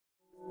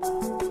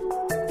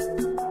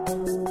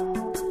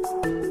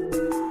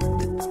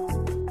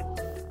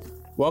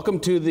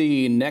Welcome to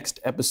the next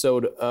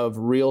episode of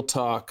Real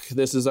Talk.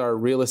 This is our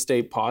real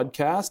estate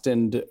podcast,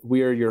 and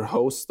we are your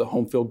hosts, the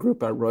Homefield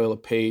Group at Royal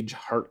LePage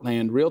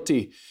Heartland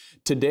Realty.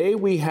 Today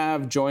we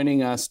have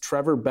joining us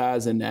Trevor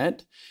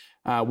Bazinet.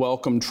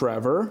 Welcome,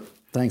 Trevor.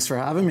 Thanks for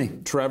having me.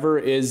 Trevor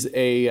is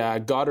a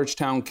Goderich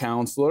Town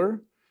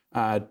Councillor,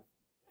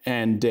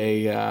 and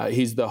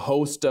he's the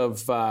host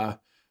of a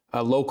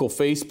local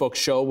Facebook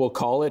show, we'll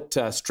call it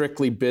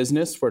Strictly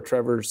Business, where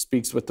Trevor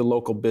speaks with the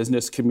local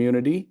business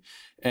community.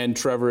 And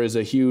Trevor is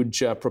a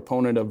huge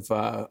proponent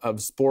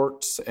of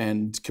sports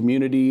and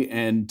community,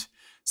 and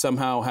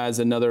somehow has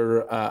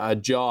another a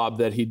job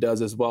that he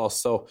does as well.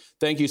 So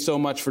thank you so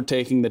much for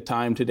taking the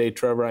time today,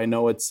 Trevor. I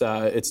know it's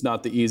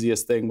not the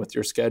easiest thing with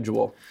your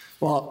schedule.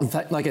 Well,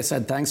 like I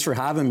said, thanks for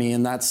having me,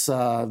 and that's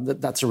a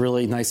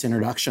really nice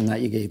introduction that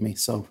you gave me.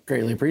 So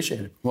greatly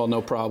appreciated. Well,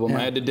 no problem. Yeah.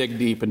 I had to dig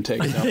deep and take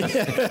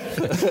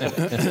notes.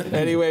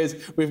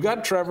 Anyways, we've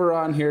got Trevor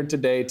on here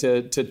today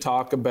to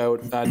talk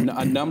about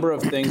a number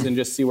of things and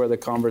just see where the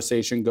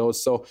conversation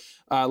goes. So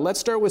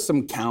let's start with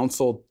some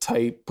council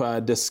type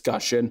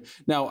discussion.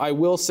 Now, I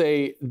will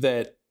say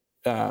that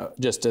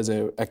just as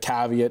a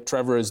caveat,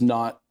 Trevor is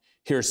not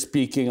here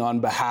speaking on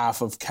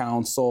behalf of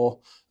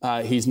council.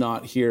 He's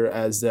not here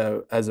as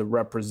a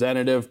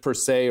representative per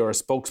se or a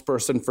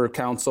spokesperson for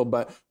council,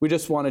 but we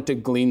just wanted to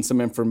glean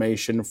some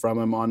information from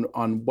him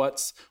on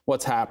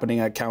what's happening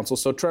at council.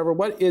 So, Trevor,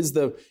 what is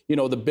the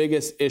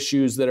biggest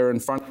issues that are in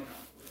front?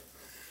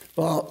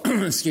 Well,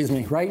 excuse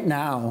me. Right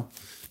now,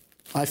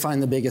 I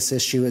find the biggest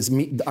issue is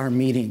our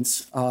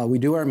meetings. We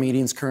do our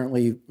meetings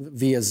currently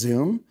via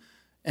Zoom,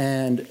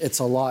 and it's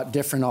a lot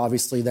different,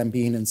 obviously, than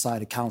being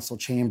inside of council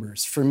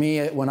chambers. For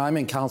me, when I'm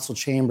in council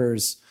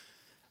chambers,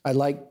 I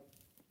like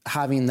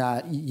having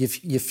that, you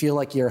feel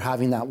like you're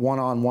having that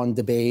one-on-one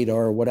debate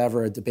or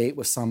whatever, a debate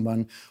with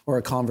someone or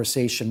a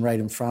conversation right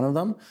in front of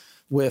them.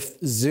 With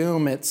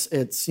Zoom, it's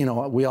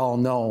we all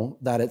know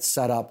that it's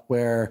set up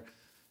where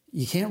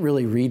you can't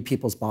really read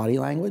people's body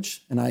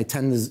language. And I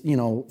tend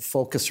to,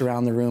 focus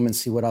around the room and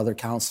see what other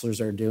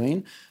councillors are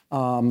doing.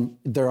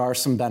 There are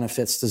some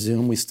benefits to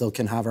Zoom. We still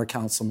can have our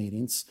council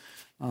meetings.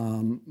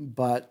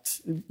 But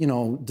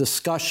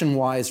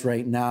discussion-wise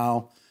right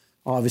now,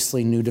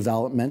 obviously new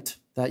development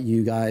that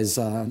you guys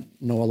know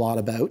a lot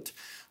about.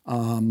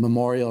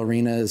 Memorial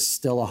Arena is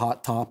still a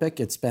hot topic.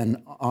 It's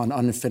been on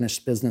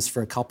unfinished business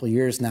for a couple of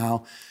years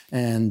now,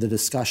 and the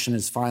discussion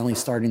is finally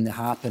starting to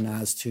happen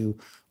as to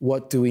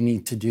what do we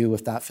need to do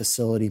with that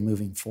facility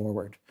moving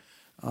forward.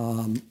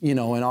 And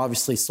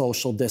obviously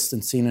social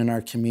distancing in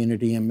our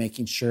community and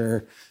making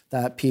sure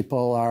that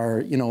people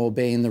are,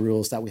 obeying the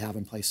rules that we have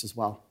in place as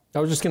well. I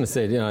was just going to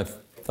say, I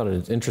thought it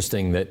was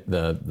interesting that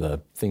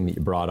the thing that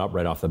you brought up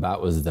right off the bat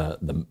was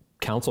the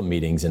council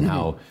meetings and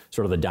how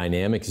sort of the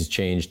dynamic has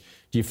changed.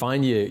 Do you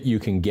find you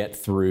can get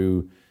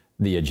through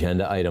the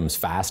agenda items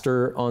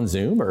faster on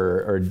Zoom,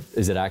 or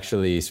is it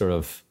actually sort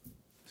of,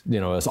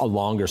 a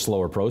longer,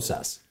 slower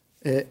process?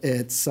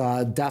 It's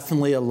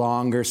definitely a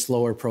longer,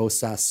 slower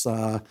process.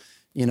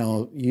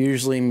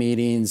 Usually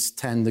meetings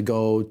tend to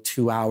go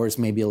 2 hours,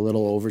 maybe a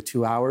little over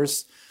 2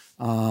 hours.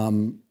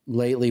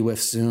 Lately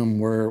with Zoom,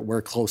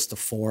 we're close to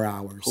 4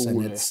 hours,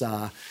 and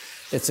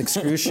it's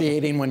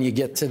excruciating when you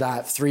get to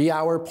that 3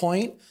 hour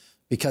point,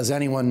 because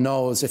anyone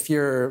knows if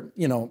you're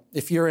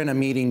in a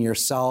meeting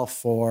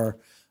yourself, or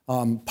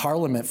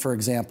Parliament, for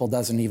example,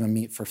 doesn't even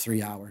meet for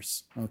 3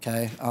 hours.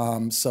 Okay,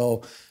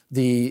 so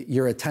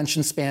your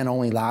attention span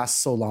only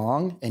lasts so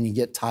long, and you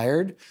get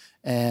tired.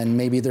 And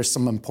maybe there's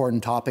some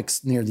important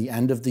topics near the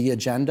end of the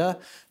agenda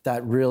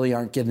that really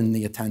aren't getting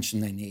the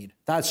attention they need.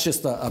 That's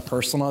just a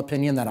personal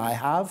opinion that I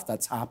have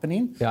that's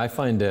happening. Yeah, I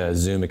find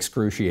Zoom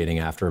excruciating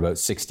after about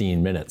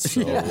 16 minutes.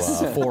 So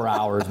yes. 4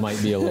 hours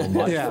might be a little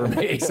much for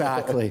me.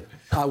 Exactly.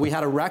 We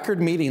had a record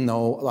meeting,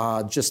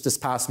 though, just this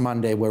past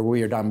Monday where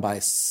we were done by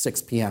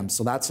 6 p.m.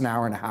 So that's an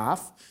hour and a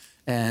half,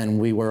 and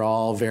we were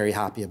all very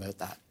happy about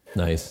that.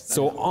 Nice.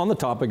 So on the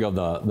topic of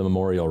the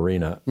Memorial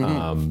Arena,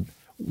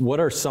 what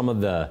are some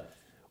of the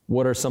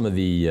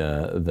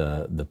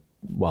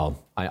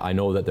well, I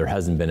know that there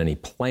hasn't been any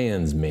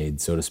plans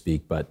made, so to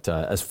speak, but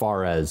as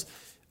far as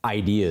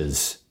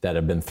ideas that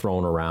have been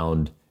thrown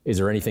around, is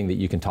there anything that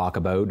you can talk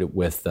about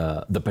with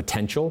the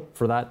potential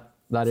for that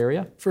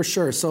area? For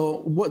sure.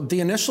 So the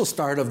initial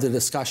start of the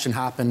discussion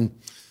happened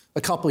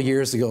a couple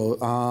years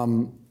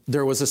ago.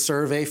 There was a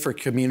survey for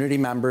community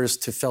members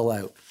to fill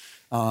out,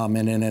 and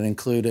then it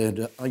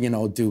included,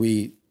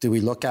 do we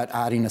look at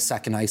adding a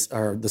second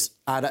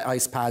add an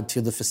ice pad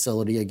to the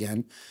facility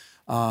again?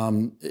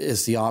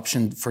 Is the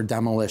option for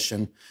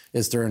demolition?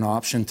 Is there an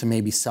option to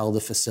maybe sell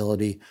the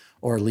facility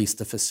or lease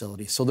the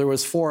facility? So there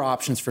was 4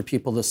 options for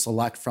people to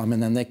select from,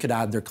 and then they could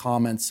add their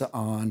comments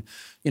on,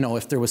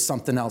 if there was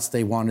something else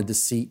they wanted to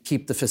see,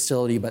 keep the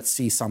facility, but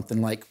see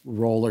something like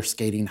roller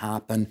skating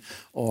happen,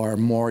 or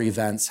more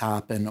events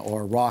happen,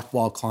 or rock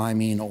wall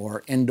climbing,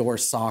 or indoor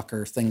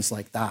soccer, things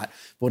like that,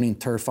 putting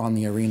turf on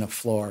the arena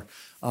floor.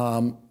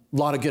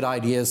 lot of good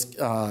ideas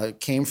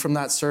came from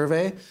that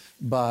survey,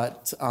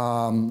 but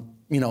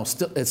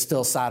it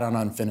still sat on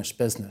unfinished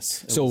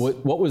business.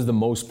 What was the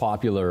most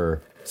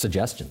popular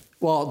suggestion?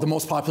 Well, the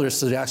most popular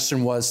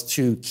suggestion was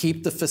to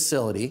keep the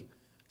facility.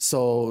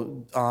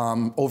 So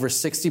over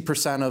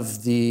 60%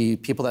 of the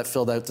people that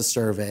filled out the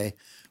survey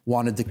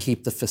wanted to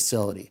keep the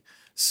facility.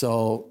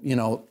 So,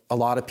 a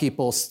lot of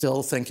people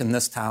still think in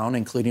this town,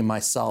 including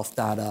myself,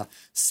 that a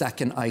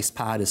second ice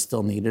pad is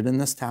still needed in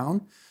this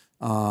town.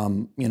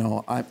 I'm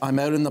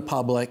out in the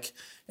public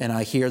and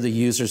I hear the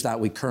users that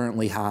we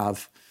currently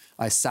have.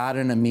 I sat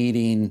in a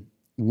meeting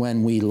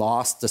when we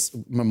lost this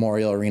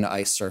Memorial Arena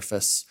ice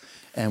surface,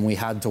 and we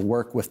had to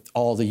work with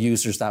all the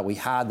users that we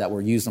had that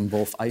were using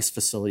both ice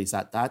facilities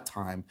at that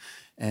time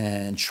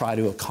and try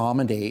to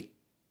accommodate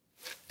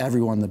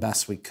everyone the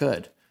best we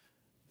could.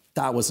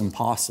 That was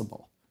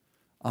impossible.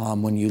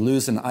 When you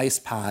lose an ice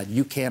pad,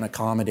 you can't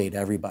accommodate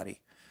everybody.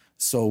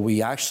 So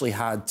we actually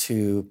had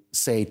to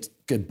say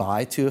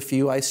goodbye to a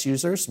few ice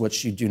users,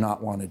 which you do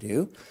not want to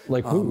do.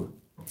 Like who?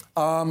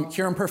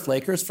 Here in Perth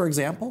Lakers, for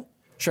example,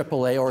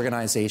 AAA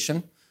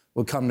organization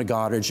would come to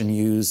Goderich and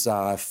use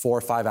 4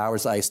 or 5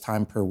 hours of ice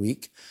time per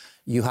week.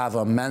 You have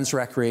a men's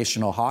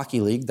recreational hockey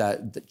league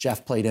that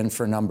Jeff played in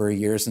for a number of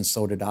years, and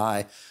so did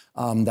I,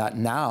 that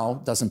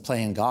now doesn't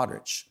play in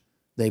Goderich.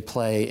 They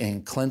play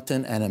in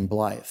Clinton and in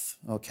Blythe,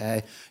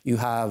 okay? You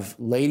have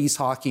ladies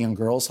hockey and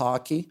girls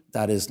hockey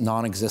that is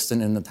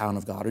non-existent in the town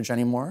of Goderich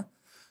anymore.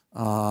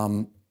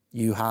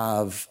 You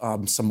have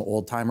some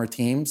old-timer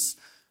teams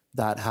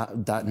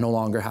that no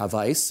longer have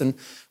ice. And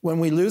when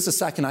we lose a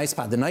second ice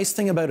pad, the nice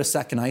thing about a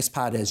second ice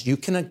pad is you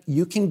can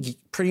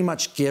pretty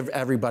much give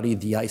everybody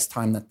the ice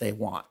time that they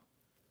want.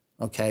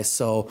 Okay,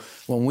 so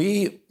when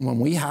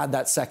we had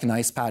that second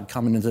ice pad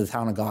coming into the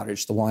town of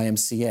Goderich, the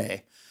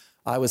YMCA,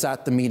 I was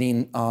at the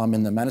meeting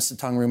in the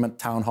Menasatong room at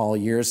Town Hall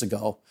years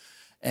ago,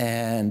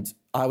 and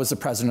I was the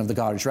president of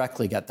the Goderich Rec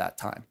League at that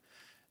time.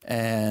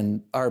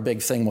 And our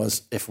big thing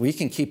was, if we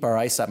can keep our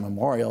ice at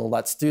Memorial,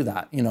 let's do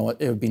that. It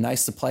would be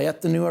nice to play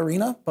at the new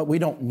arena, but we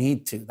don't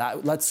need to.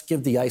 Let's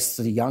give the ice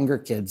to the younger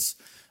kids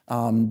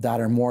that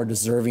are more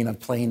deserving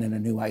of playing in a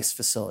new ice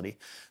facility.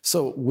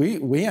 So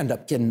we end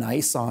up getting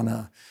ice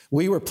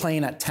we were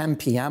playing at 10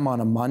 p.m.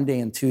 on a Monday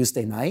and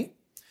Tuesday night.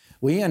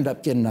 We end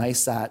up getting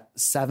ice at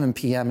 7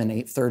 p.m. and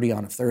 8:30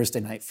 on a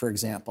Thursday night, for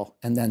example,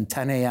 and then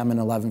 10 a.m. and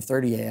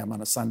 11:30 a.m.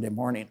 on a Sunday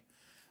morning.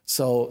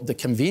 So the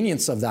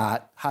convenience of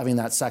that, having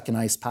that second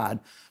ice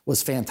pad,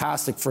 was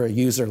fantastic for a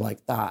user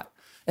like that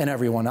and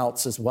everyone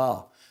else as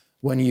well.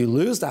 When you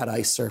lose that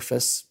ice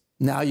surface,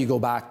 now you go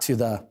back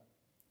to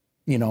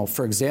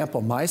for example,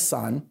 my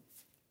son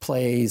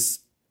plays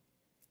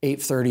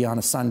 8:30 on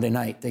a Sunday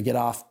night. They get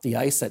off the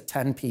ice at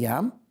 10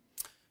 p.m.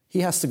 He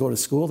has to go to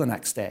school the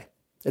next day.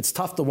 It's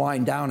tough to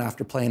wind down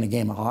after playing a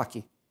game of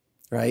hockey,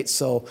 right?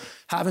 So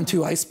having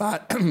 2 ice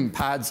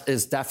pads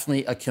is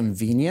definitely a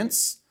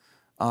convenience.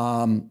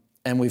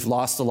 And we've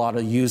lost a lot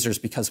of users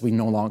because we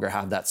no longer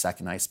have that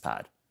second ice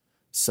pad.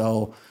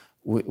 So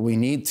we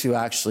need to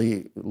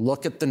actually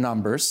look at the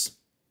numbers,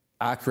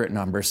 accurate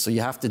numbers. So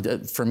you have to,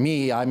 for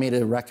me, I made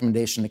a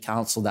recommendation to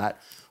council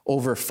that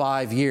over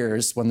 5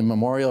 years, when the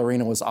Memorial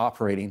Arena was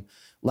operating,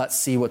 let's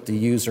see what the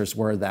users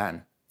were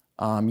then.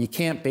 You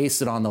can't base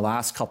it on the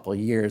last couple of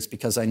years,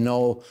 because I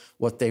know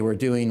what they were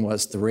doing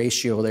was the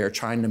ratio. They were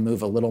trying to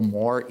move a little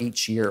more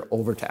each year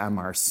over to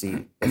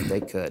MRC if they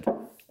could,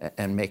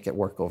 and make it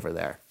work over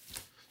there.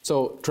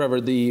 So, Trevor,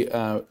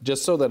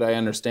 just so that I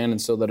understand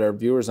and so that our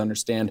viewers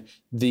understand,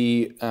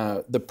 the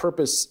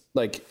purpose,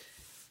 like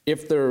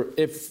if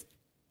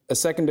a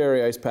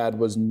secondary ice pad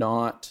was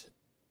not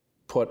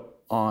put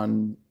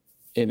on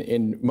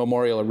in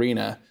Memorial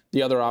Arena,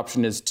 the other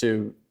option is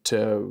to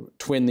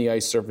twin the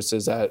ice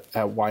surfaces at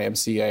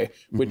YMCA,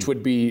 which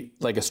would be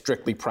like a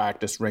strictly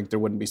practice rink. There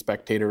wouldn't be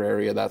spectator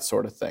area, that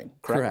sort of thing,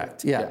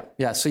 correct?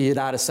 Yeah. So you'd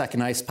add a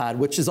second ice pad,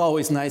 which is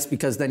always nice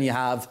because then you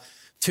have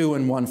 2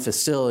 in one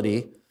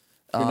facility.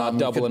 You're not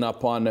doubling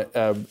up on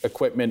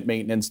equipment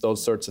maintenance,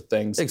 those sorts of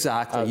things.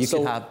 Exactly.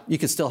 You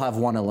could still have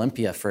one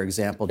Olympia, for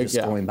example, just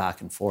going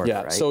back and forth.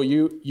 Yeah. Right? So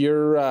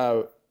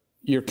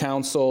your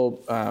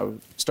council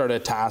started a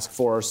task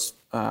force,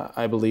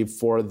 I believe,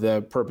 for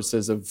the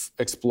purposes of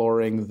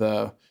exploring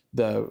the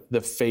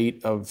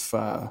fate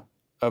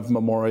of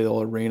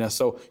Memorial Arena.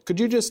 So could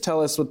you just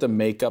tell us what the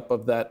makeup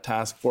of that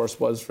task force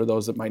was for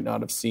those that might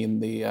not have seen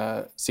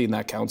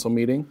that council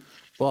meeting?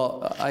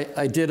 Well,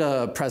 I did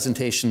a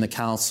presentation to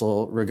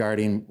council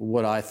regarding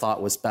what I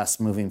thought was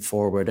best moving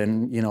forward.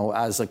 And,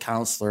 as a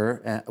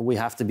councillor, we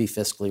have to be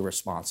fiscally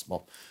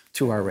responsible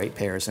to our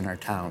ratepayers in our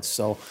towns.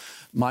 So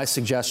my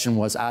suggestion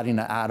was adding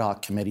an ad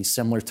hoc committee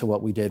similar to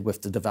what we did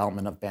with the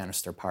development of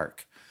Bannister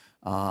Park.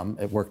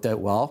 It worked out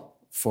well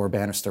for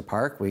Bannister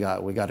Park. We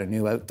got a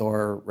new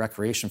outdoor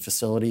recreation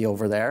facility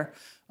over there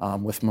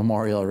with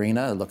Memorial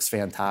Arena. It looks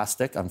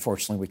fantastic.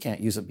 Unfortunately, we can't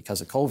use it because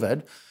of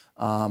COVID.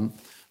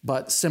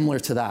 But similar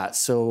to that,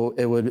 so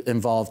it would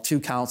involve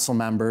 2 council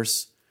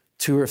members,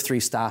 2 or 3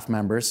 staff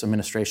members,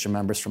 administration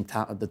members from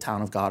the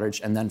town of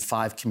Goderich, and then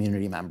 5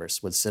 community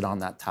members would sit on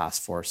that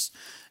task force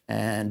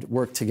and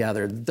work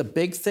together. The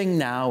big thing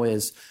now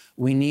is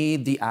we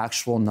need the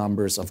actual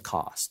numbers of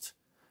cost.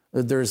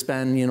 There's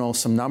been,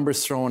 some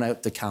numbers thrown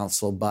out to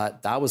council,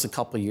 but that was a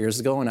couple of years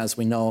ago. And as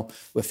we know,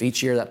 with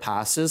each year that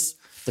passes,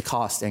 the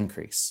cost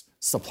increase,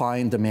 supply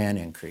and demand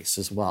increase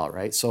as well,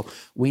 right? So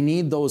we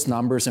need those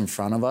numbers in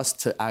front of us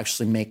to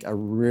actually make a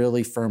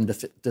really firm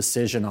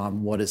decision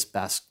on what is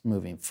best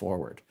moving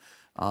forward.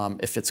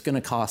 If it's going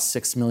to cost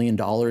 $6 million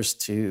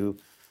to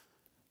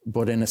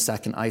put in a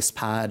second ice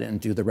pad and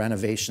do the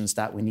renovations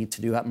that we need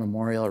to do at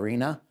Memorial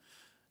Arena,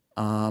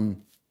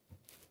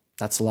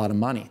 that's a lot of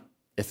money.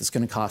 If it's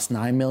going to cost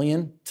 $9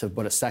 million to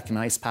put a second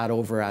ice pad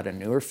over at a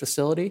newer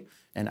facility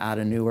and add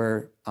a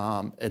newer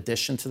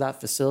addition to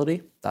that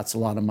facility, that's a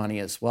lot of money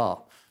as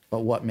well. But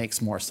what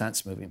makes more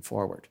sense moving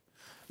forward?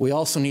 We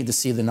also need to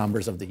see the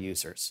numbers of the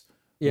users.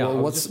 Yeah,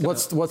 well,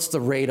 what's the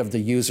rate of the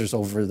users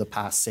over the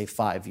past, say,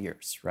 5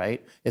 years,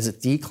 right? Is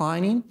it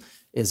declining?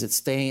 Is it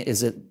staying?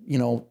 Is it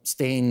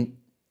staying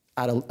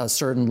at a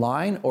certain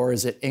line, or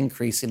is it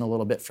increasing a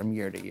little bit from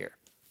year to year?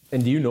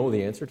 And do you know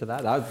the answer to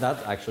that?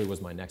 That actually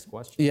was my next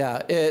question.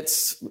 Yeah,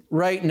 it's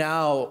right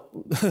now,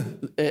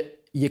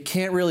 you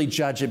can't really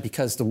judge it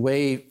because the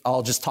way,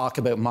 I'll just talk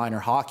about minor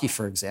hockey,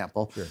 for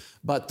example, sure.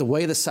 But the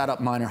way the setup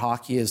minor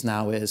hockey is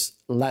now is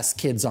less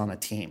kids on a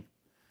team.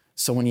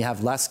 So when you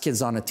have less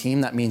kids on a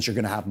team, that means you're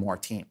going to have more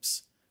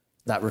teams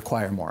that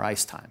require more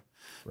ice time.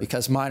 Right.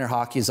 Because minor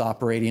hockey is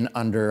operating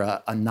under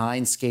a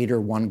 9-skater,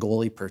 1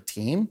 goalie per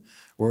team,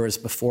 whereas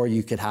before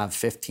you could have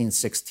 15,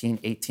 16,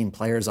 18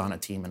 players on a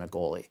team and a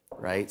goalie,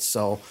 right?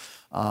 So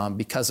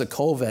because of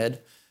COVID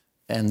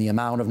and the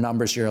amount of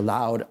numbers you're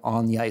allowed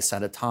on the ice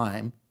at a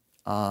time,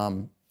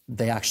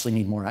 they actually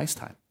need more ice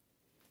time.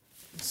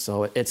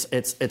 So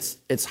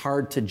it's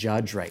hard to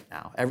judge right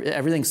now.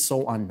 Everything's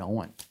so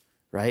unknown,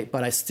 right?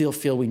 But I still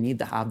feel we need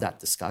to have that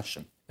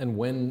discussion. And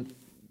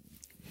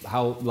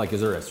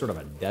is there a sort of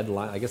a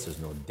deadline? I guess there's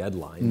no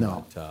deadline.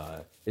 No.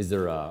 But, is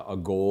there a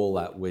goal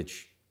at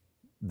which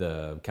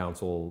the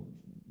council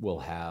will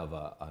have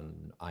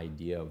an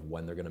idea of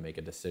when they're going to make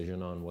a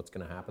decision on what's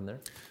going to happen there?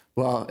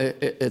 Well,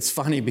 it's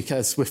funny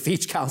because with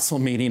each council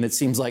meeting, it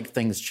seems like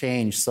things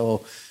change.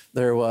 So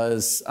there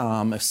was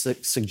a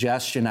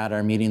suggestion at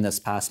our meeting this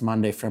past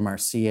Monday from our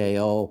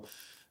CAO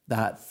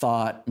that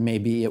thought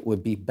maybe it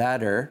would be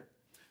better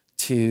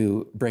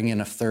to bring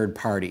in a third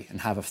party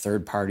and have a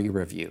third party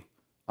review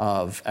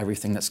of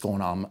everything that's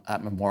going on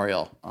at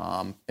Memorial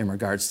in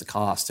regards to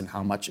cost and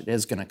how much it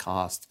is going to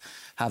cost.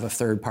 Have a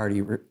third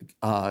party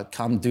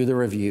come do the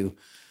review,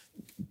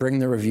 bring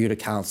the review to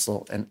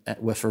council and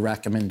with a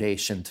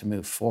recommendation to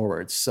move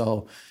forward.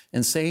 So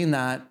in saying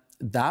that,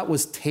 that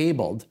was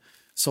tabled.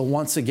 So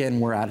once again,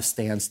 we're at a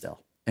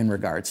standstill in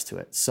regards to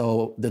it.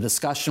 So the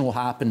discussion will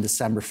happen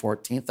December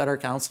 14th at our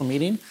council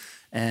meeting.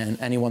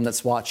 And anyone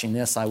that's watching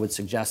this, I would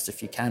suggest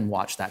if you can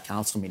watch that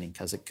council meeting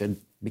because it could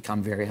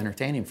become very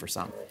entertaining for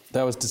some.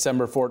 That was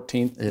December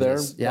 14th there?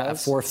 Yeah, at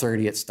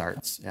 4:30 it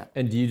starts. Yeah.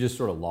 And do you just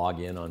sort of log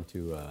in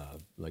onto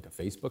like a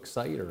Facebook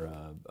site or?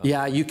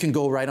 Yeah, you can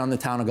go right on the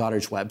Town of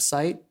Goderich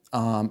website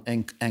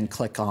and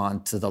click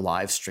on to the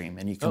live stream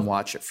and you can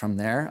watch it from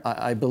there.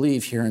 I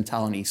believe here in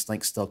Talon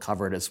Eastlink still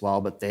covered as well,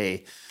 but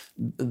they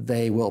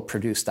will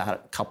produce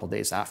that a couple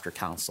days after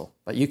council.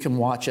 But you can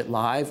watch it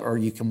live or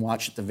you can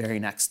watch it the very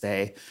next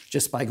day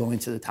just by going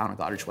to the Town of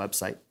Goderich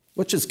website,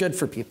 which is good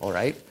for people,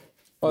 right?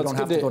 Well, you don't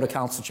have to go to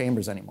council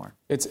chambers anymore.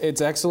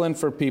 It's excellent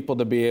for people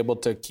to be able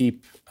to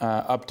keep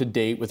up to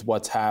date with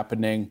what's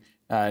happening.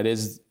 It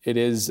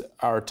is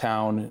our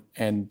town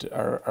and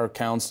our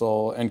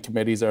council and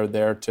committees are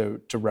there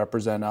to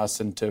represent us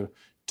and to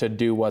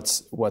do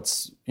what's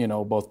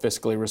both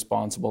fiscally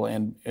responsible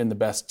and in the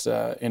best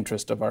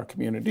interest of our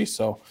community.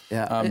 So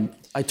yeah,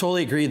 I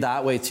totally agree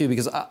that way too,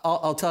 because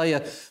I'll tell you,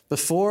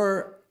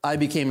 before I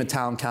became a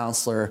town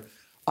councillor,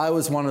 I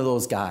was one of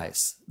those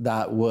guys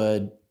that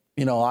would,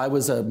 I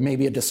was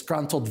maybe a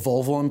disgruntled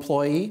Volvo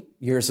employee.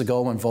 Years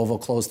ago when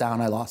Volvo closed down,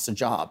 I lost a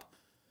job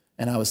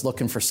and I was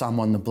looking for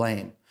someone to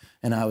blame.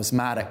 And I was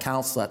mad at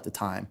council at the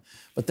time.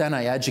 But then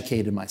I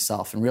educated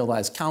myself and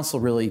realized council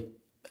really,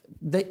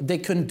 they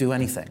couldn't do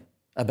anything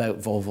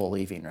about Volvo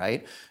leaving,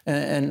 right?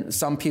 And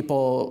some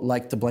people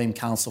like to blame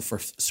council for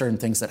certain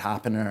things that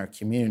happen in our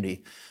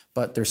community,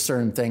 but there's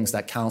certain things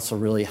that council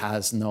really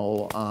has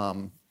no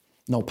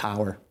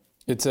power.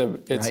 It's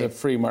a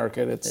free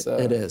market.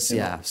 It is,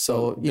 yeah.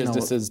 So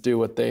businesses do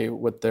what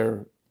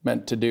they're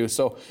meant to do.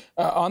 So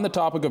on the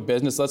topic of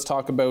business, let's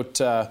talk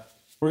about.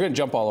 We're going to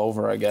jump all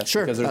over, I guess.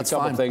 Sure, because there's that's a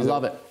couple fine. things. I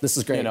love it. This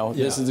is great.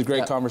 This is a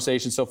great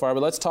conversation so far.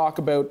 But let's talk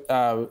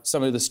about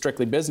some of the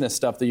strictly business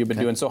stuff that you've been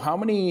doing. So how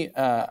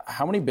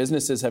many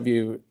businesses have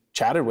you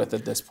chatted with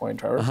at this point,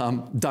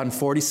 Trevor? Done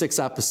 46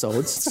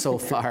 episodes so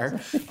far.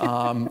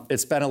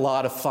 It's been a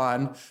lot of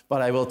fun,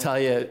 but I will tell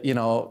you,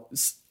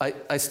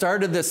 I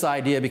started this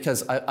idea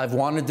because I've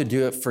wanted to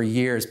do it for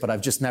years, but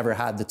I've just never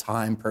had the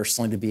time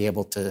personally to be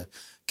able to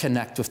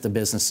connect with the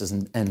businesses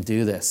and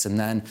do this. And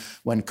then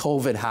when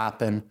COVID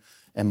happened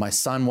and my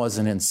son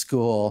wasn't in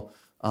school,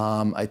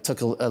 I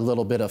took a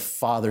little bit of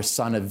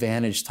father-son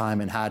advantage time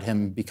and had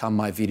him become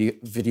my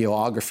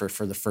videographer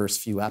for the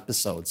first few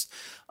episodes.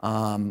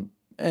 And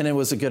it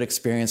was a good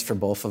experience for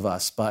both of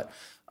us. But,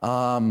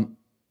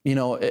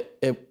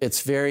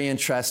 it's very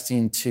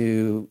interesting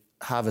to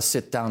have a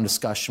sit-down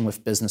discussion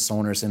with business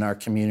owners in our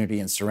community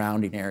and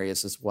surrounding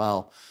areas as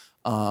well,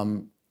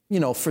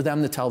 for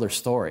them to tell their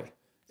story.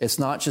 It's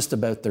not just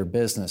about their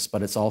business,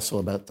 but it's also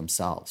about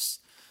themselves.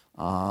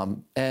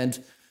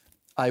 And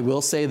I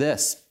will say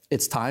this,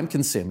 it's time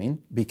consuming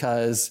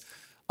because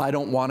I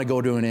don't want to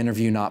go to an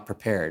interview not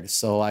prepared.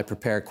 So I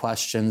prepare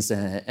questions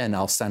and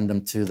I'll send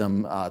them to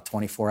them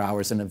 24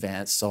 hours in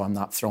advance. So I'm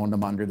not throwing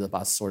them under the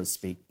bus, so to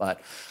speak.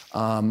 But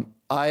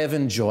I have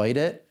enjoyed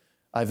it.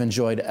 I've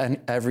enjoyed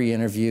every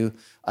interview.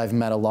 I've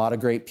met a lot of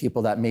great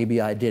people that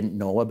maybe I didn't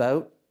know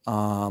about.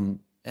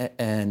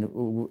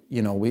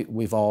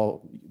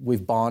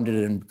 We've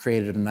bonded and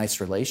created a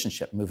nice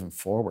relationship moving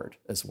forward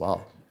as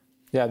well.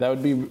 Yeah, that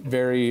would be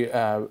very,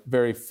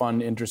 very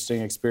fun,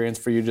 interesting experience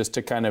for you just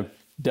to kind of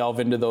delve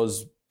into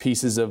those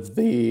pieces of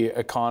the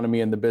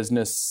economy and the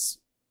business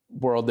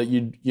world that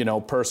you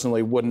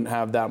personally wouldn't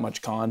have that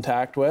much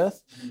contact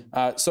with.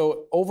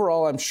 So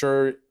overall, I'm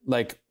sure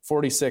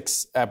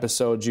 46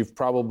 episodes, you've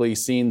probably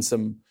seen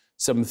some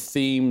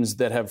themes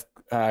that have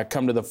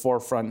come to the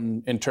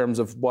forefront in terms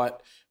of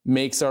what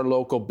makes our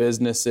local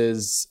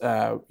businesses,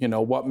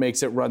 what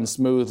makes it run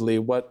smoothly,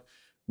 what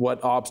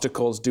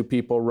obstacles do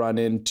people run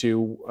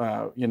into,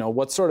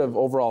 what sort of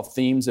overall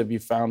themes have you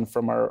found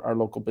from our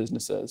local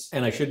businesses?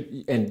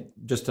 And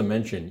just to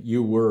mention,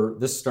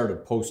 this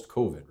started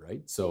post-COVID,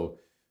 right? So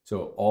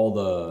all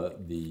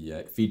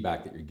the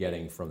feedback that you're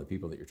getting from the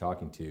people that you're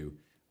talking to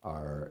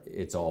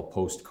it's all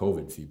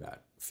post-COVID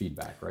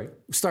feedback, right?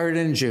 We started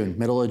in June.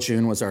 Middle of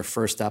June was our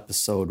first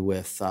episode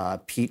with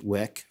Pete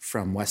Wick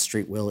from West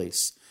Street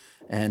Willie's.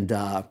 And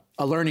a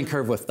learning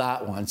curve with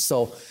that one.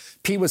 So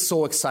Pete was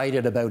so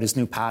excited about his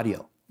new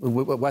patio.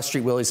 West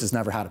Street Willie's has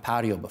never had a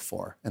patio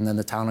before. And then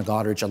the town of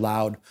Goderich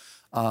allowed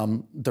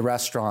the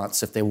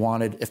restaurants, if they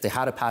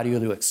had a patio,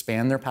 to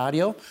expand their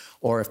patio,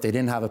 or if they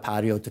didn't have a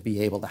patio, to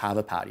be able to have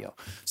a patio.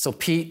 So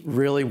Pete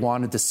really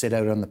wanted to sit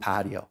out on the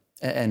patio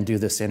and do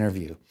this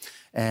interview.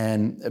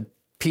 And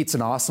Pete's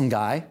an awesome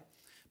guy,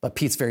 but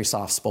Pete's very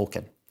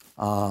soft-spoken.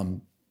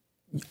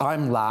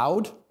 I'm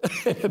loud,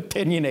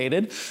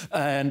 opinionated,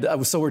 and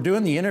so we're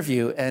doing the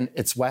interview, and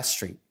it's West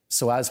Street.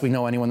 So as we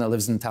know, anyone that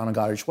lives in the town of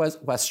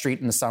Goderich, West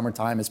Street in the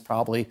summertime is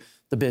probably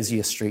the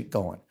busiest street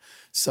going.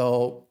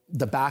 So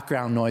the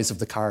background noise of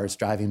the cars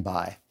driving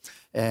by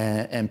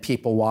and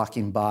people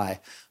walking by.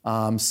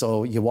 It's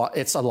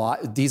a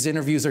lot. These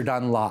interviews are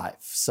done live.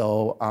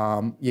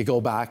 So you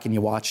go back and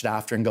you watch it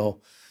after and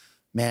go,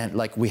 man,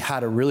 we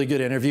had a really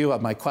good interview.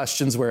 My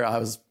questions were, I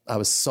was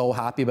so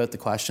happy about the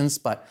questions,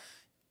 but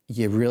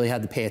you really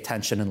had to pay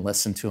attention and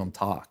listen to him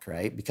talk,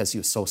 right? Because he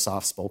was so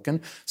soft-spoken.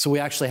 So we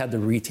actually had to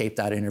retape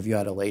that interview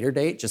at a later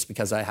date just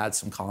because I had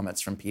some comments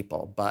from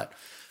people. But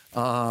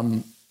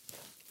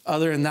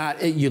other than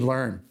that, you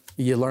learn.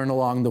 You learn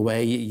along the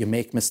way. You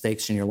make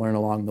mistakes and you learn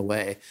along the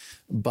way.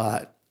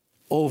 But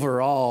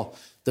overall,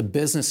 the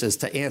businesses,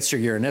 to answer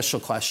your initial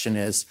question,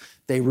 is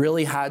they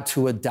really had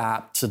to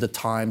adapt to the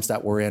times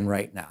that we're in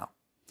right now.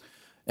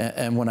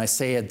 And when I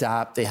say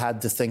adapt, they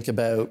had to think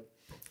about,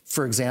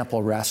 for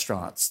example,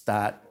 restaurants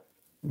that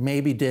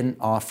maybe didn't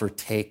offer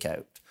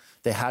takeout.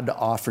 They had to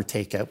offer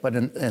takeout, but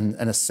in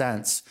a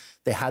sense,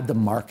 they had to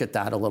market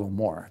that a little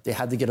more. They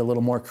had to get a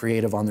little more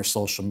creative on their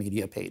social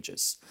media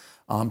pages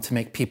to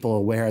make people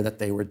aware that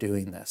they were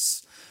doing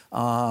this.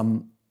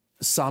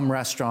 Some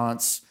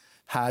restaurants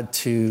had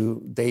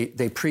to,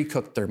 they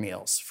pre-cooked their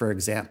meals, for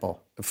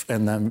example,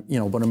 and then,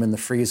 put them in the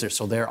freezer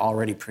so they're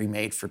already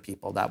pre-made for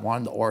people that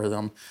wanted to order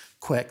them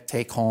quick,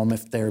 take home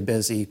if they're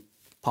busy,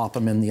 pop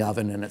them in the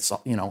oven, and it's,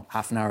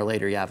 half an hour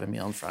later, you have a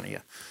meal in front of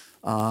you.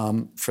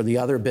 For the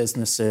other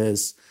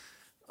businesses,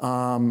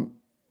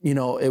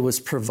 it was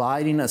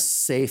providing a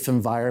safe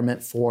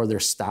environment for their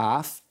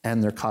staff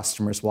and their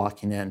customers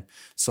walking in.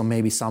 So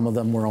maybe some of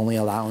them were only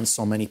allowing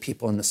so many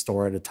people in the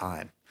store at a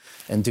time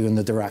and doing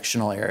the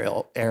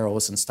directional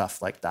arrows and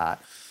stuff like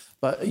that.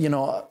 But,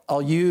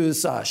 I'll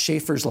use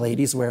Schaefer's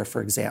Ladies Wear,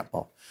 for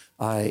example.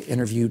 I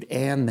interviewed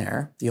Ann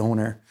there, the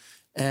owner,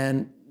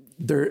 and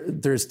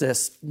there's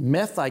this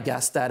myth, I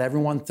guess, that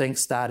everyone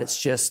thinks that it's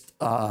just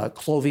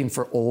clothing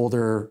for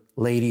older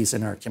ladies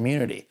in our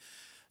community.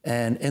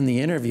 And in the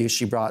interview,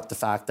 she brought the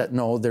fact that,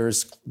 no,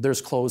 there's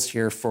clothes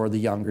here for the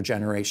younger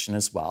generation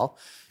as well.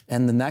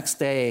 And the next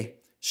day,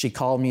 she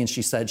called me and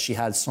she said she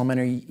had so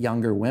many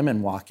younger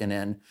women walking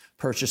in,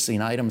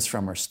 purchasing items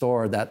from her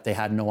store that they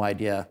had no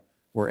idea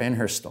were in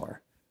her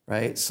store,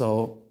 right?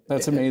 So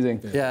that's amazing.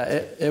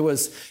 It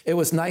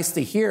was nice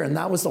to hear, and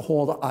that was the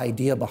whole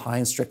idea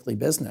behind Strictly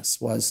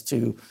Business, was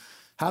to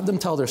have them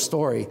tell their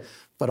story,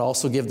 but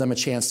also give them a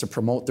chance to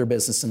promote their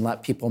business and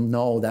let people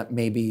know that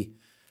maybe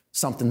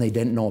something they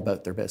didn't know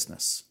about their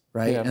business.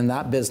 right? Yeah. And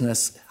that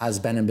business has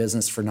been in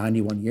business for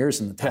 91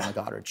 years in the town of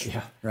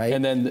Goderich, right?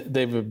 And then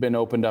they've been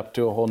opened up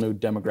to a whole new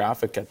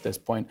demographic at this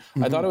point.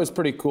 I thought it was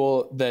pretty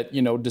cool that,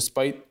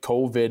 despite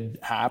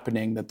COVID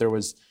happening, that there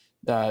was,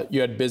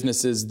 you had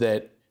businesses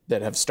that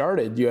have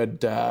started. You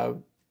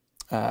had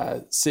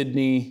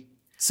Sydney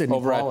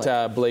over Pollock.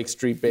 at Blake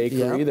Street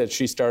Bakery, that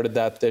she started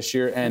that this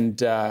year, and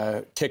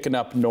Kicking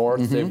Up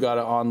North, they've got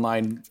an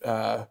online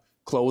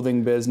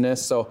clothing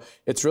business. So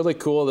it's really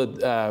cool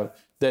that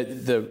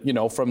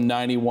from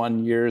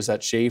 91 years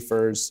at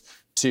Schaefer's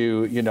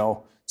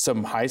to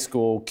some high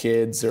school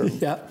kids or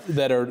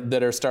that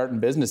are starting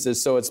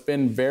businesses. So it's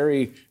been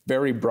very,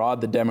 very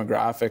broad, the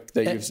demographic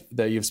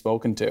that you've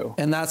spoken to.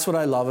 And that's what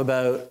I love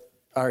about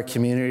our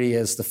community,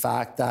 is the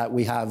fact that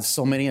we have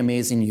so many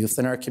amazing youth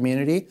in our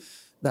community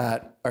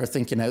that are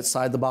thinking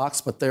outside the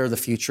box, but they're the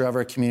future of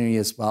our community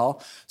as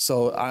well.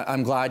 So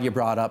I'm glad you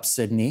brought up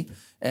Sydney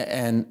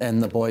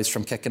and the boys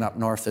from Kicking Up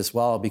North as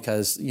well,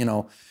 because,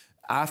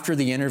 after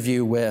the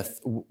interview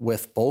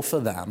with both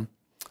of them,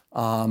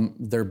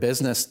 their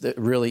business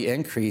really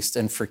increased.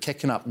 And for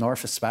Kicking Up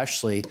North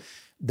especially,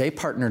 they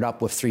partnered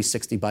up with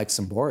 360 Bikes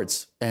and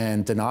Boards.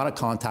 And Donata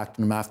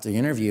contacted them after the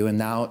interview, and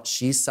now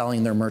she's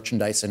selling their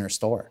merchandise in her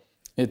store.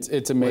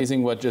 It's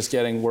amazing what just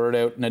getting word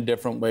out in a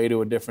different way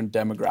to a different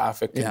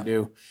demographic can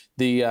do.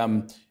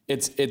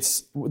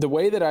 It's the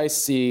way that I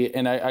see,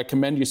 and I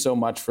commend you so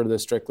much for the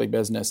Strictly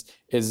Business,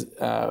 is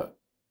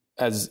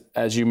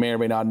as you may or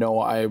may not know,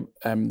 I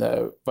am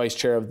the vice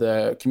chair of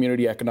the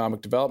Community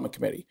Economic Development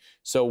Committee.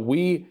 So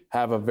we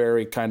have a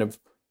very kind of,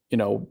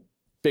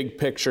 big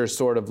picture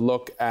sort of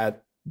look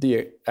at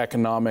the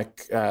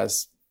economic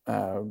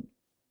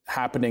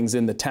happenings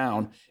in the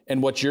town,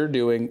 and what you're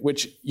doing,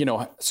 which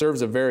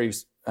serves a very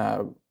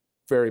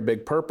very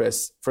big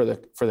purpose for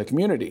the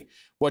community.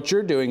 What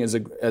you're doing is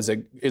a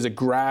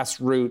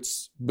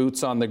grassroots,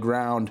 boots on the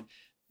ground.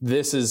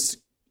 This is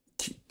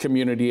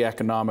community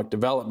economic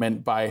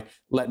development by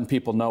letting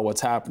people know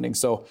what's happening.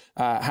 So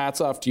hats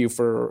off to you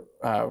for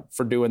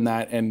doing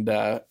that, and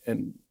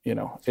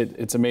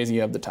it's amazing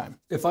you have the time.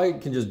 If I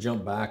can just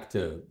jump back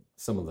to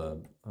some of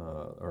the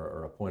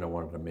or a point I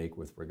wanted to make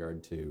with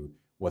regard to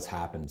what's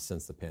happened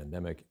since the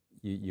pandemic,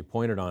 you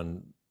pointed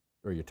on,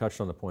 or you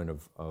touched on the point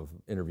of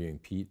interviewing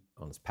Pete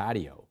on his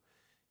patio,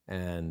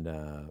 and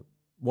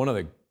one of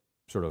the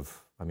sort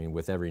of,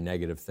 with every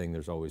negative thing,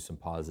 there's always some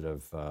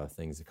positive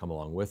things that come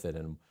along with it,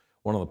 and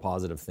one of the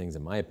positive things,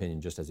 in my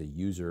opinion, just as a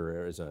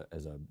user or as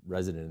a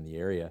resident in the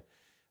area,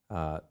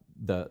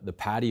 the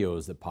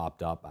patios that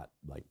popped up at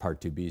like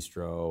Part 2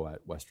 Bistro,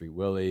 at West Street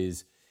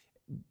Willie's,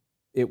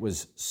 it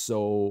was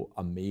so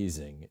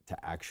amazing to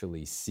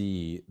actually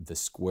see the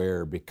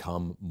square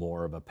become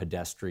more of a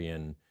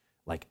pedestrian,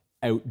 like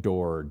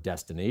outdoor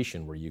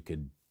destination where you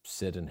could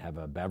sit and have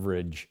a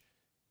beverage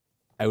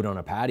out on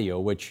a patio,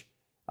 which,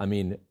 I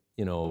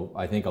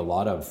think a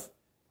lot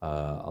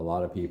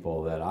of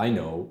people that I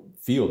know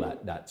feel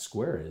that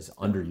square is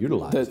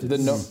underutilized.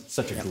 It's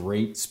such a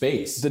great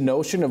space. The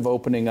notion of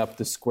opening up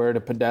the square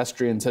to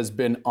pedestrians has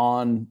been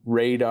on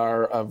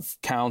radar of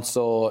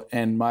council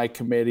and my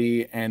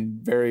committee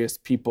and various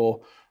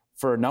people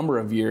for a number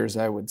of years,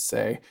 I would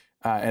say.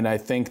 And I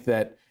think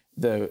that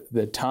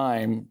the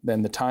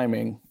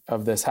timing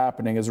of this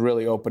happening has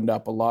really opened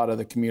up a lot of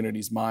the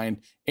community's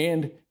mind,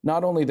 and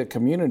not only the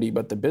community,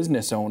 but the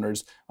business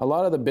owners. A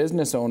lot of the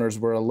business owners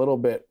were a little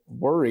bit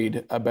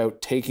worried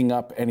about taking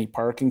up any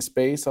parking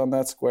space on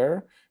that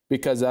square,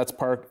 because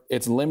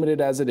it's limited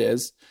as it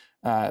is.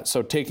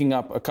 So taking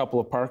up a couple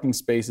of parking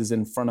spaces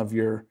in front of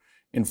your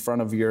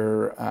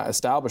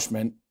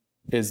establishment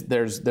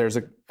there's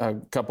a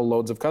couple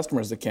loads of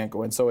customers that can't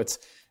go in. So it's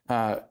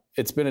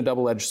been a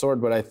double-edged sword,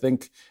 but I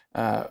think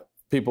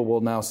people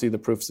will now see the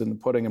proofs in the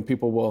pudding, and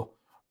people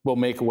will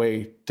make a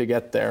way to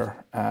get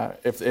there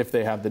if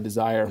they have the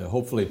desire.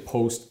 Hopefully,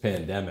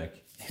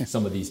 post-pandemic,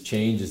 some of these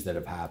changes that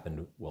have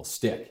happened will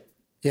stick.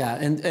 Yeah,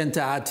 and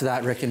to add to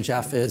that, Rick and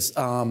Jeff, is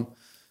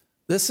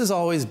this has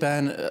always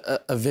been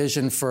a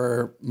vision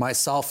for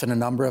myself and a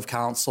number of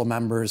council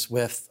members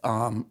with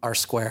our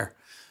square.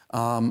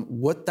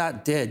 What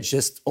that did,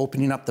 just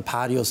opening up the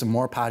patios and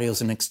more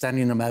patios and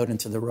extending them out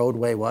into the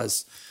roadway,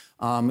 was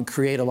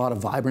create a lot of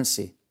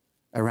vibrancy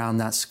around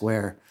that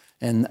square.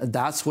 And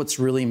that's what's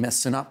really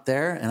missing up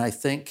there. And I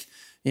think,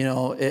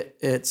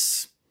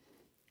 it's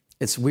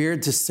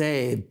weird to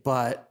say,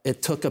 but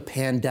it took a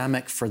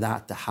pandemic for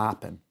that to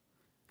happen.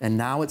 And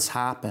now it's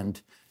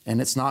happened, and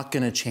it's not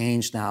going to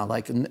change now.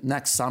 Like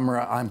next summer,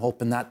 I'm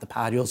hoping that the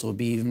patios will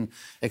be even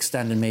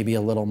extended maybe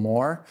a little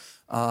more.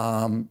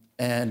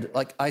 And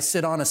like I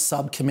sit on a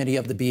subcommittee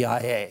of the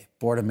BIA,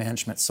 Board of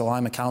Management. So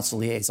I'm a council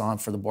liaison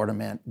for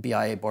the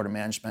BIA Board of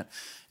Management.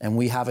 And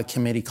we have a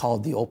committee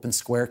called the Open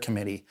Square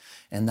Committee.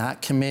 And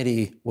that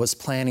committee was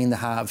planning to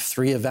have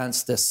 3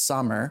 events this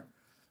summer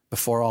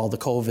before all the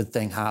COVID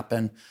thing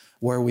happened,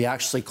 where we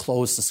actually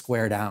closed the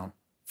square down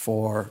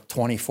for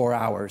 24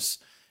 hours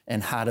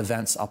and had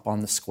events up on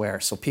the square.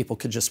 So people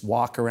could just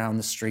walk around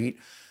the street.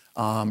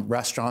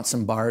 Restaurants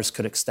and bars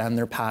could extend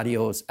their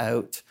patios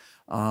out.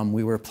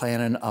 We were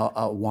planning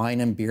a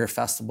wine and beer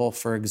festival,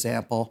 for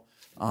example.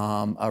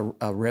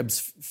 A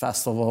ribs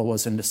festival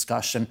was in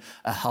discussion.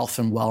 A health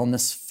and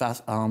wellness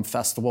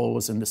festival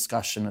was in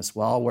discussion as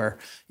well, where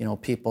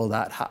people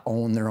that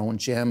own their own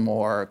gym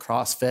or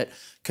CrossFit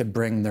could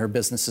bring their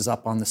businesses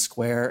up on the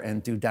square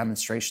and do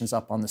demonstrations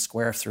up on the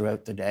square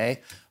throughout the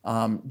day.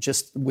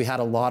 We had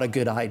a lot of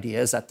good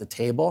ideas at the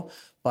table,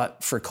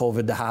 but for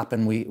COVID to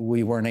happen,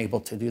 we weren't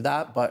able to do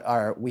that.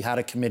 But we had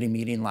a committee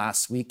meeting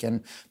last week,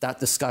 and that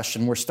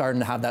discussion, we're starting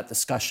to have that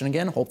discussion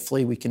again.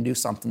 Hopefully we can do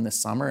something this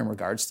summer in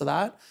regards to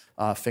that,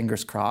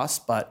 fingers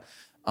crossed. But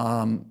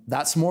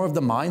that's more of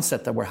the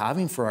mindset that we're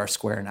having for our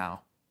square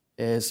now,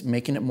 is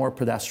making it more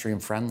pedestrian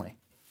friendly.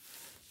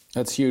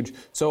 That's huge.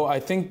 So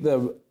I think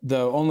the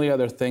only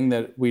other thing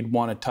that we'd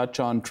want to touch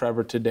on,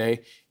 Trevor,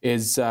 today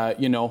is,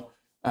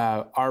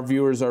 our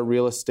viewers are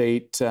real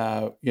estate,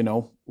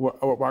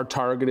 our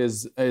target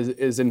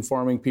is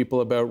informing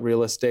people about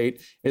real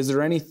estate. Is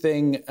there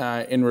anything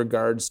in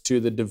regards to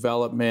the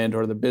development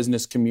or the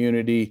business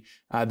community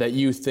that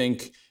you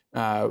think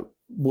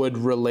would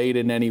relate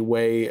in any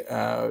way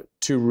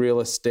to real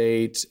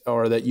estate,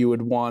 or that you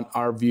would want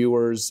our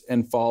viewers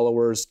and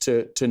followers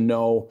to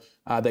know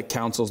that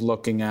council's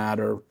looking at,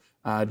 or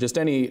just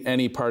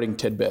any parting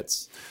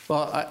tidbits?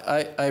 Well,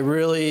 I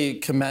really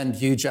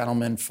commend you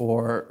gentlemen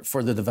for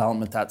the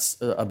development that's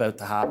about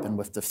to happen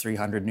with the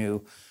 300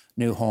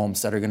 new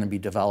homes that are going to be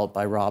developed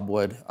by Rob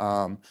Wood.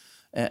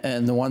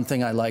 And the one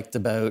thing I liked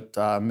about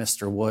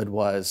Mr. Wood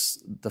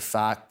was the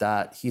fact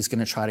that he's going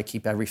to try to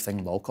keep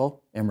everything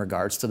local in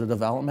regards to the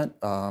development.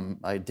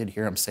 I did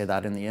hear him say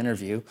that in the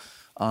interview.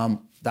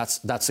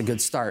 That's a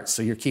good start.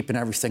 So you're keeping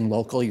everything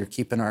local. You're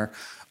keeping our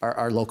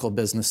local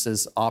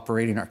businesses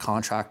operating, our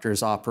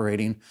contractors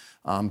operating,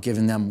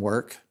 giving them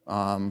work,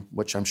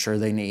 which I'm sure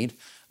they need.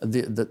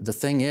 The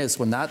thing is,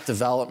 when that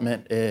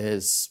development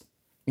is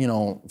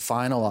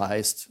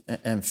finalized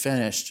and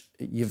finished,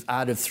 you've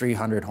added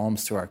 300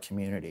 homes to our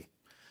community.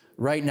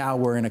 Right now,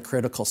 we're in a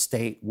critical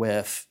state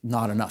with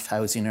not enough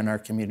housing in our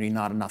community,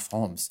 not enough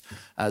homes.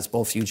 As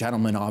both you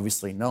gentlemen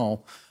obviously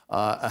know,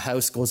 a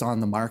house goes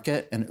on the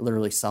market and it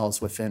literally sells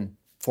within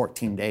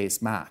 14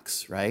 days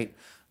max, right?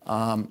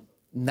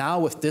 Now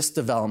with this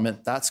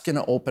development, that's going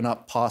to open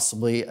up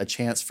possibly a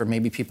chance for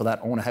maybe people that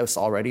own a house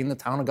already in the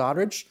town of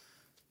Goderich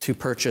to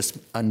purchase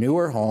a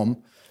newer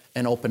home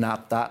and open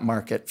up that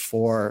market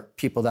for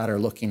people that are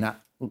looking at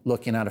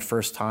a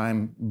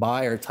first-time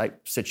buyer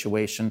type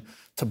situation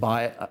to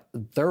buy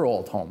their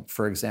old home,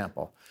 for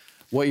example.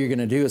 What you're going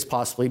to do is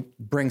possibly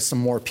bring some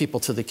more people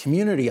to the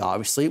community,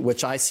 obviously,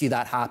 which I see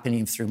that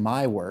happening through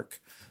my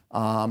work.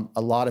 A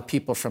lot of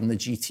people from the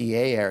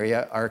GTA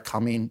area are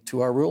coming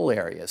to our rural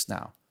areas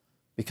now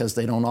because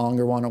they no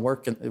longer want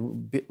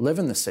to live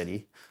in the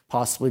city,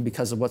 possibly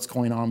because of what's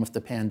going on with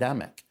the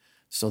pandemic.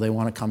 So they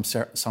want to come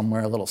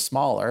somewhere a little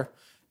smaller.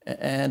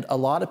 And a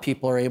lot of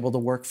people are able to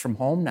work from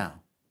home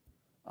now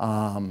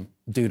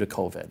due to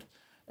COVID.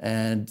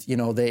 And,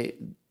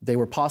 they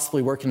were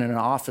possibly working in an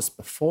office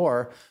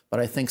before,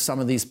 but I think some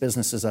of these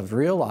businesses have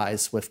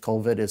realized with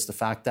COVID is the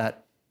fact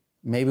that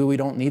maybe we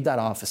don't need that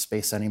office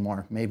space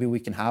anymore. Maybe we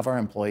can have our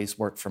employees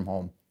work from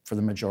home for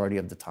the majority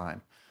of the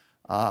time.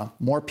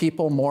 More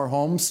people, more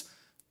homes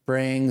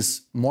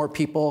brings more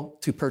people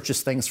to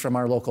purchase things from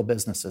our local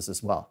businesses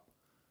as well.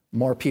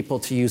 More people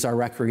to use our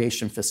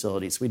recreation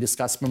facilities. We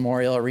discussed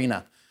Memorial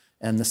Arena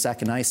and the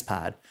second ice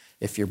pad.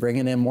 If you're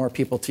bringing in more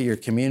people to your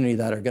community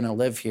that are going to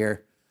live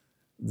here,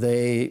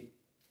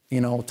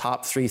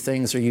 top three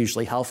things are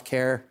usually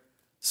healthcare,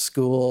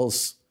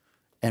 schools,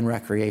 and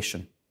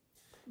recreation.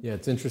 Yeah,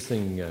 it's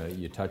interesting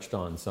you touched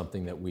on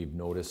something that we've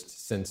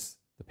noticed since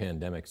the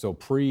pandemic. So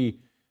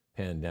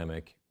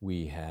pre-pandemic,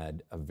 we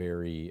had a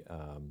very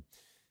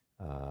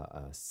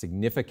a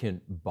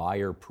significant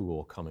buyer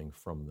pool coming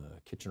from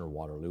the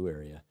Kitchener-Waterloo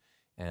area.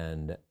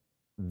 And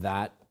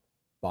that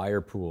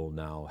buyer pool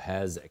now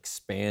has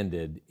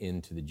expanded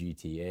into the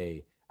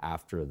GTA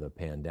after the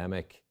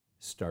pandemic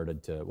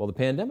started to, the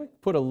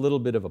pandemic put a little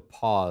bit of a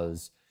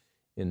pause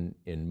in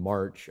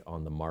March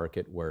on the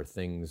market where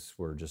things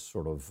were just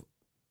sort of,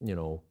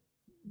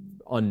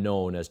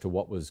 unknown as to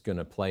what was going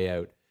to play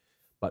out.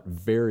 But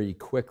very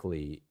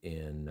quickly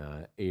in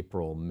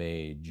April,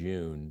 May,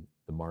 June,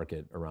 the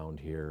market around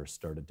here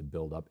started to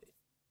build up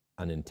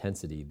an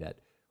intensity that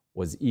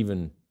was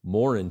even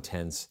more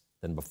intense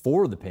than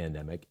before the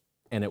pandemic.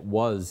 And it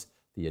was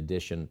the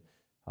addition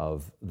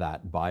of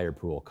that buyer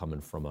pool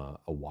coming from a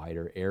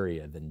wider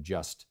area than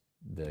just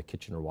the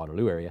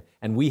Kitchener-Waterloo area.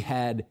 And we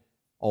had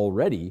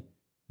already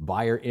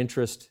buyer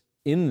interest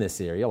in this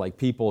area, like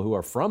people who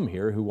are from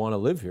here, who want to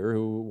live here,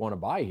 who want to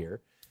buy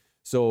here.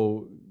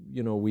 So,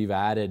 we've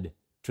added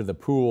to the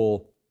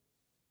pool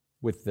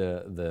with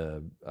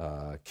the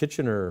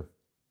Kitchener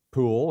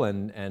pool,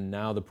 and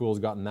now the pool's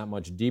gotten that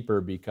much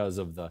deeper because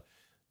of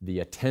the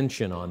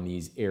attention on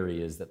these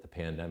areas that the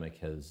pandemic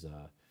has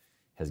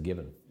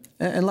given.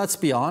 And let's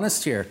be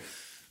honest here,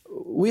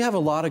 we have a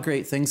lot of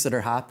great things that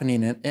are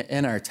happening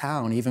in our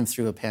town, even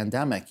through a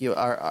pandemic.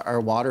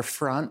 Our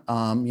waterfront,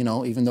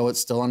 even though it's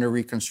still under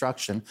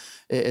reconstruction,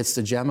 it's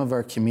the gem of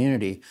our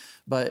community.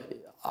 But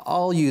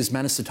I'll use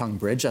Menasatong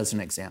Bridge as an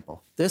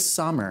example. This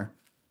summer,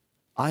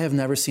 I have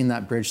never seen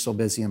that bridge so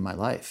busy in my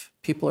life.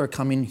 People are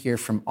coming here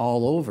from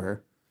all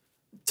over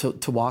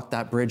to walk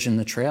that bridge in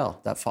the trail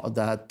that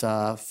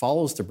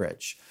follows the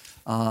bridge.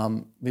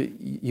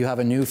 You have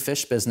a new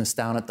fish business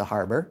down at the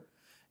harbor,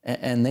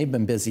 and they've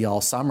been busy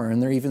all summer,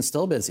 and they're even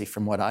still busy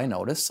from what I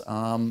notice,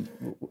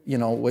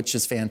 which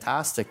is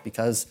fantastic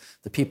because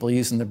the people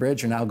using the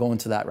bridge are now going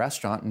to that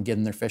restaurant and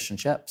getting their fish and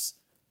chips.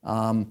 We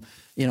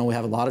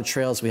have a lot of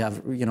trails. We have,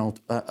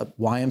 a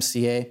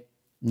YMCA,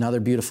 another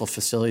beautiful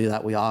facility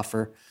that we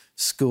offer,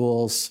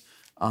 schools.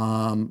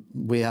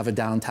 We have a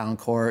downtown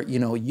core.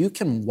 You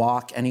can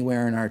walk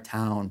anywhere in our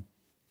town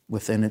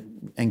within it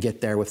and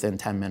get there within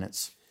 10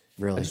 minutes,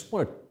 really. I just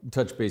want to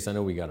touch base. I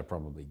know we got to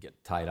probably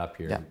get tied up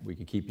here. Yeah. We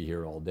could keep you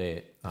here all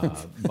day.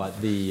 But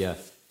in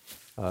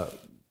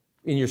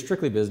your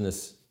Strictly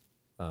Business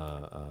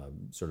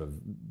sort of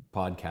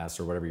podcasts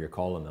or whatever you're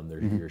calling them,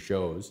 they're your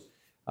shows,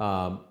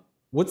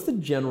 what's the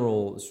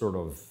general sort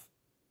of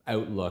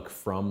outlook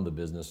from the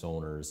business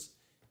owners,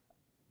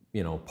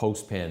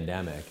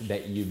 post-pandemic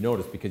that you've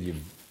noticed, because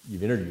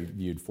you've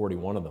interviewed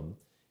 41 of them?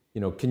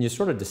 Can you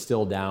sort of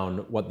distill down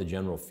what the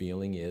general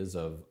feeling is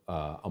of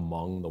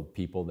among the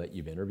people that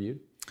you've interviewed?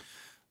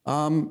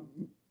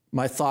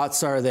 My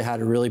thoughts are they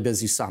had a really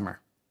busy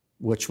summer,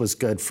 which was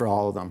good for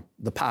all of them.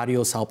 The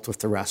patios helped with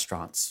the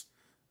restaurants.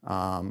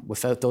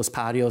 Without those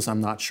patios,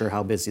 I'm not sure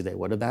how busy they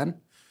would have been.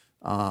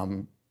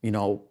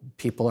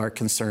 People are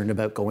concerned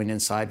about going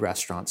inside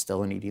restaurants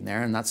still and eating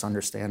there, and that's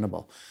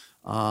understandable.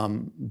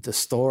 The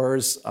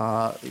stores,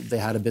 they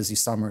had a busy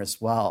summer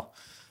as well,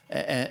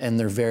 and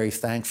they're very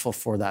thankful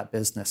for that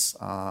business.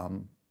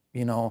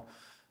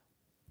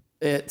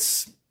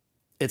 It's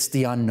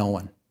the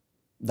unknown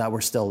that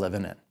we're still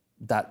living in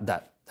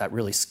that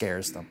really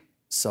scares them.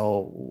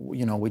 So,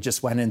 we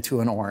just went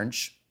into an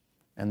orange,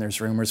 and there's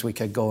rumors we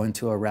could go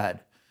into a red.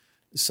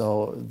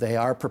 So they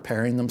are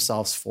preparing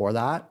themselves for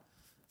that.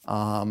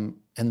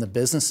 And the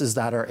businesses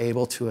that are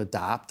able to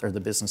adapt are the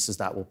businesses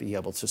that will be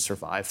able to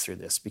survive through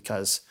this,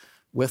 because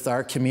with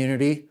our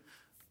community,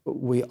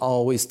 we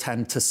always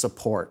tend to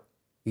support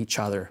each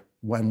other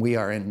when we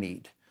are in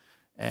need.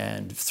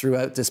 And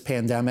throughout this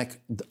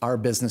pandemic, our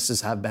businesses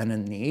have been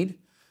in need,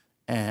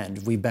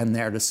 and we've been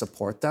there to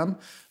support them.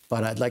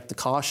 But I'd like to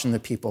caution the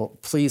people,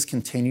 please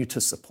continue to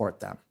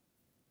support them,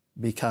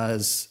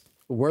 because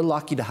we're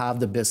lucky to have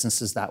the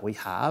businesses that we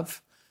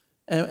have.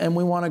 And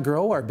we want to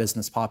grow our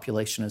business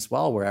population as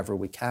well wherever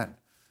we can.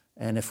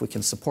 And if we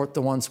can support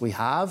the ones we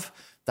have,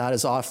 that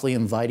is awfully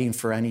inviting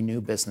for any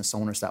new business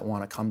owners that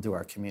want to come to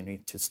our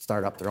community to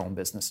start up their own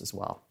business as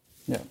well.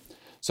 Yeah.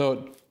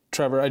 So,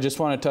 Trevor, I just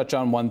want to touch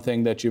on one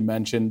thing that you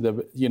mentioned,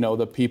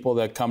 the people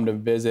that come to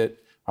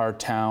visit our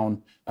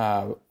town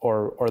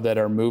or that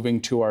are moving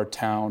to our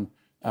town.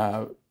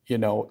 There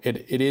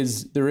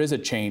is a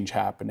change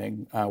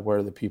happening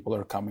where the people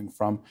are coming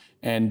from.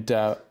 And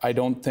I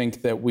don't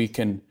think that we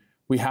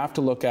have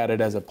to look at it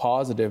as a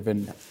positive,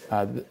 and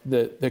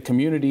the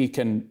community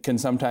can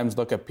sometimes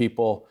look at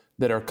people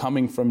that are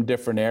coming from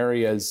different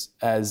areas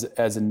as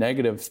a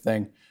negative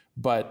thing.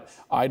 But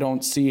I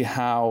don't see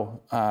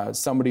how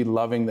somebody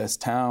loving this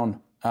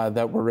town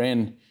that we're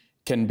in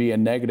can be a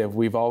negative.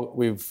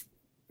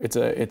 It's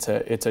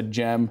a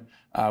gem.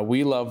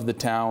 We love the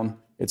town.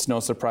 It's no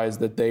surprise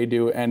that they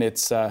do, and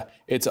it's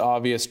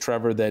obvious,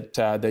 Trevor,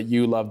 that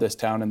you love this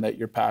town and that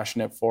you're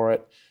passionate for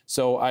it.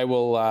 So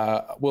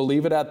we'll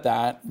leave it at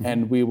that,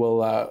 and we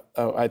will.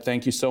 I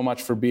thank you so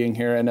much for being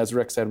here. And as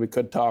Rick said, we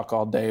could talk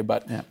all day,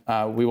 but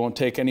we won't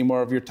take any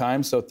more of your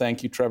time. So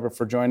thank you, Trevor,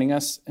 for joining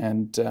us.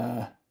 And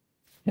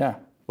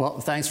Well,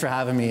 thanks for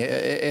having me.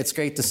 It's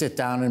great to sit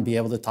down and be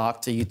able to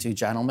talk to you two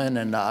gentlemen.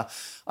 And I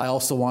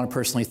also want to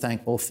personally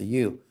thank both of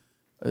you.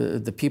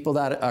 The people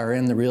that are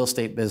in the real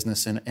estate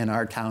business in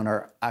our town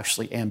are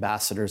actually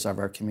ambassadors of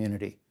our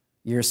community.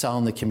 You're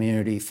selling the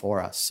community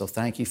for us. So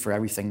thank you for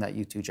everything that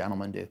you two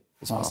gentlemen do.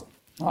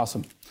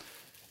 Awesome.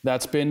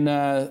 That's been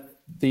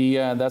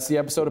that's the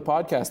episode of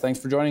podcast. Thanks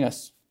for joining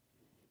us.